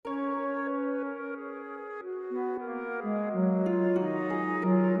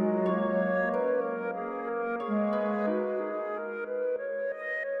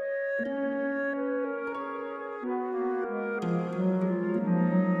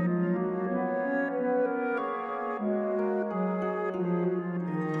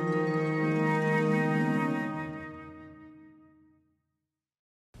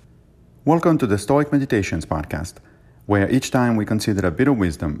Welcome to the Stoic Meditations podcast, where each time we consider a bit of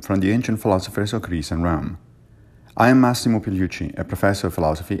wisdom from the ancient philosophers of Greece and Rome. I am Massimo Pigliucci, a professor of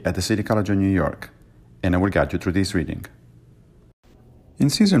philosophy at the City College of New York, and I will guide you through this reading. In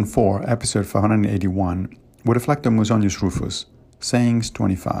Season 4, Episode 581, we reflect on Musonius Rufus, Sayings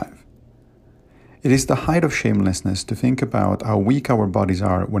 25. It is the height of shamelessness to think about how weak our bodies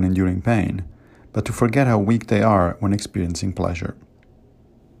are when enduring pain, but to forget how weak they are when experiencing pleasure.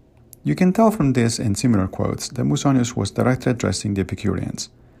 You can tell from this and similar quotes that Musonius was directly addressing the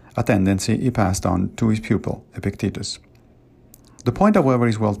Epicureans, a tendency he passed on to his pupil, Epictetus. The point, however,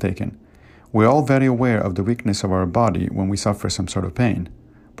 is well taken. We are all very aware of the weakness of our body when we suffer some sort of pain,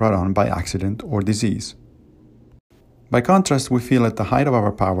 brought on by accident or disease. By contrast, we feel at the height of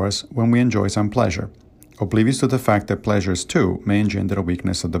our powers when we enjoy some pleasure, oblivious to the fact that pleasures too may engender a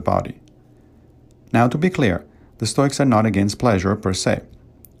weakness of the body. Now, to be clear, the Stoics are not against pleasure per se.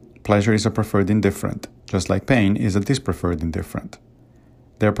 Pleasure is a preferred indifferent, just like pain is a dispreferred indifferent.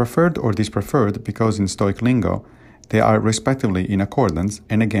 They are preferred or dispreferred because in Stoic lingo, they are respectively in accordance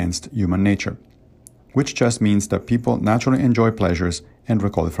and against human nature, which just means that people naturally enjoy pleasures and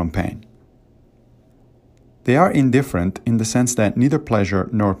recoil from pain. They are indifferent in the sense that neither pleasure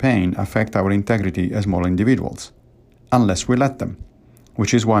nor pain affect our integrity as moral individuals, unless we let them,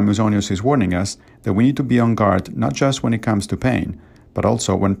 which is why Musonius is warning us that we need to be on guard not just when it comes to pain, but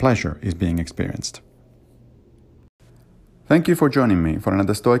also when pleasure is being experienced. Thank you for joining me for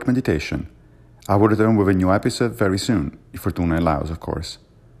another Stoic meditation. I will return with a new episode very soon, if Fortuna allows, of course.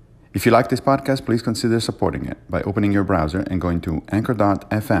 If you like this podcast, please consider supporting it by opening your browser and going to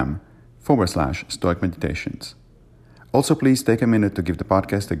anchor.fm/Stoic Meditations. Also, please take a minute to give the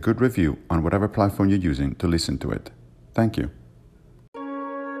podcast a good review on whatever platform you're using to listen to it. Thank you.